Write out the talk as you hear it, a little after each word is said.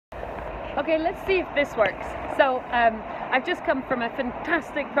Okay, let's see if this works. So I've just come from a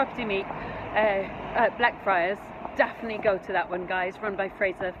fantastic property meet at Blackfriars. Definitely go to that one, guys, run by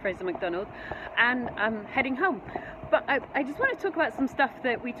Fraser McDonald, and I'm heading home. But I just want to talk about some stuff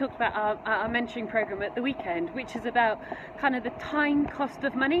that we talked about our mentoring program at the weekend, which is about kind of the time cost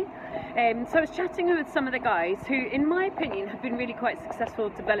of money. So I was chatting with some of the guys who, in my opinion, have been really quite successful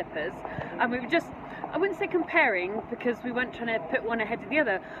developers, and we were just, I wouldn't say comparing because we weren't trying to put one ahead of the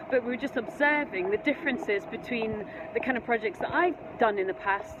other, but we were just observing the differences between the kind of projects that I've done in the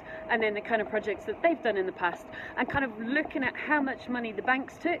past and then the kind of projects that they've done in the past, and kind of looking at how much money the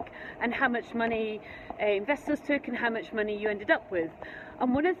banks took and how much money investors took and how much money you ended up with.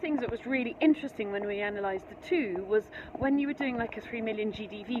 And one of the things that was really interesting when we analysed the two was when you were doing like a 3 million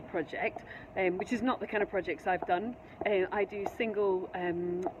GDV project, which is not the kind of projects I've done. I do single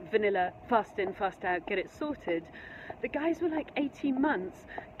vanilla, fast in, fast out, get it sorted. The guys were like 18 months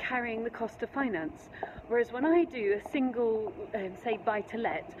carrying the cost of finance. Whereas when I do a single, say, buy to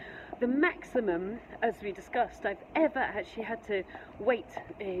let, the maximum, as we discussed, I've ever actually had to wait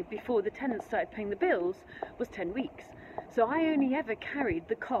before the tenants started paying the bills was 10 weeks. So I only ever carried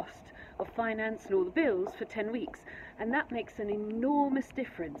the cost of finance and all the bills for 10 weeks, and that makes an enormous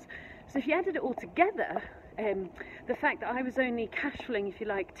difference. So if you added it all together, the fact that I was only cash flowing, if you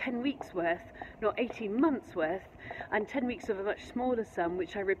like, 10 weeks worth, not 18 months worth, and 10 weeks of a much smaller sum,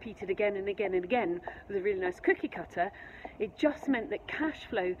 which I repeated again and again and again with a really nice cookie cutter, it just meant that cash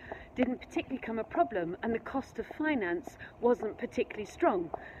flow didn't particularly become a problem, and the cost of finance wasn't particularly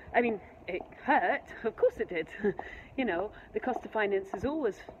strong. I mean, it hurt, of course it did. You know, the cost of finance is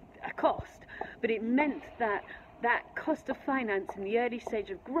always a cost, but it meant that that cost of finance in the early stage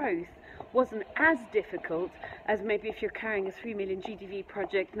of growth wasn't as difficult as maybe if you're carrying a 3 million GDV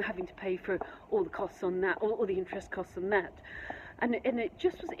project and having to pay for all the costs on that, all the interest costs on that. And it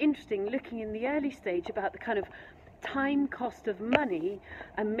just was interesting looking in the early stage about the kind of time cost of money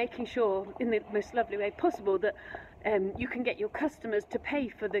and making sure in the most lovely way possible that you can get your customers to pay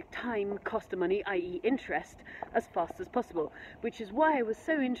for the time cost of money, i.e. interest, as fast as possible, which is why I was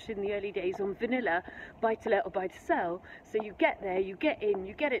so interested in the early days on vanilla buy to let or buy to sell. So you get there, you get in,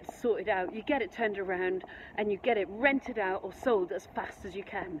 you get it sorted out, you get it turned around, and you get it rented out or sold as fast as you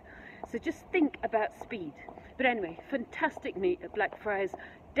can. So just think about speed. But anyway, fantastic meet at Blackfriars.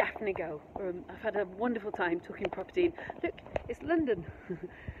 Definitely go. I've had a wonderful time talking property. Look, it's London and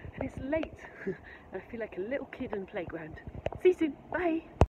it's late. I feel like a little kid in the playground. See you soon. Bye.